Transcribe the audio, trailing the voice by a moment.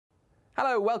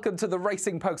Hello, welcome to the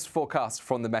Racing Post forecast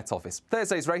from the Met Office.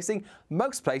 Thursday's racing,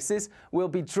 most places will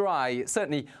be dry,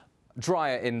 certainly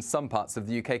drier in some parts of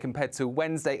the UK compared to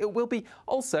Wednesday. It will be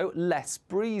also less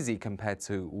breezy compared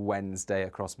to Wednesday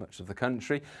across much of the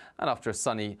country. And after a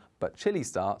sunny but chilly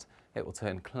start, it will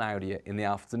turn cloudier in the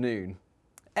afternoon.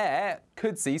 Air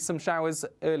could see some showers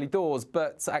early doors,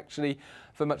 but actually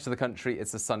for much of the country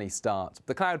it's a sunny start.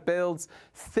 The cloud builds,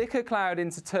 thicker cloud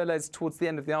into Turles towards the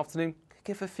end of the afternoon.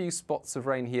 Give a few spots of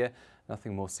rain here,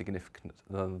 nothing more significant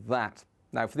than that.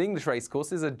 Now for the English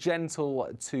racecourses, a gentle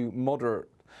to moderate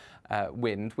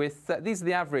wind with, these are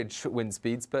the average wind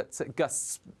speeds, but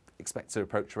gusts expect to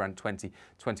approach around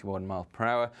 20-21 miles per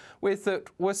hour, with at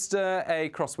Worcester a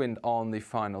crosswind on the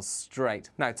final straight.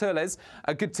 Now Turles,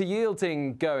 a good to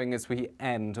yielding going as we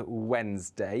end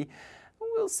Wednesday.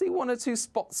 We'll see one or two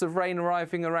spots of rain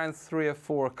arriving around 3 or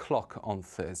 4 o'clock on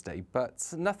Thursday,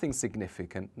 but nothing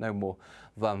significant, no more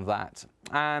than that.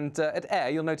 And at Ayr,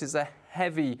 you'll notice a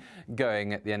heavy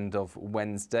going at the end of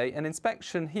Wednesday. An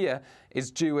inspection here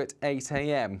is due at 8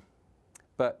 a.m.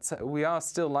 But we are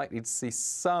still likely to see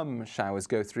some showers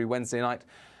go through Wednesday night,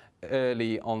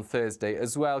 early on Thursday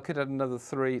as well. Could add another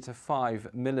 3 to 5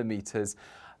 millimetres.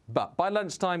 But by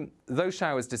lunchtime, those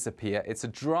showers disappear. It's a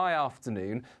dry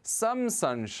afternoon, some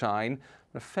sunshine,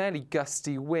 a fairly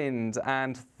gusty wind,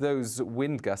 and those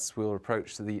wind gusts will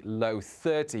approach to the low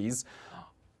 30s.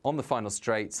 On the final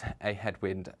straight, a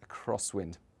headwind, a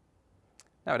crosswind.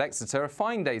 Now at Exeter, a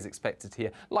fine day is expected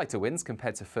here. Lighter winds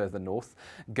compared to further north.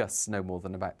 Gusts no more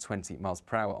than about 20 miles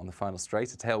per hour on the final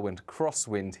straight. A tailwind,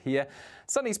 crosswind here.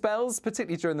 Sunny spells,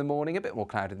 particularly during the morning. A bit more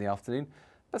cloud in the afternoon,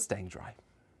 but staying dry.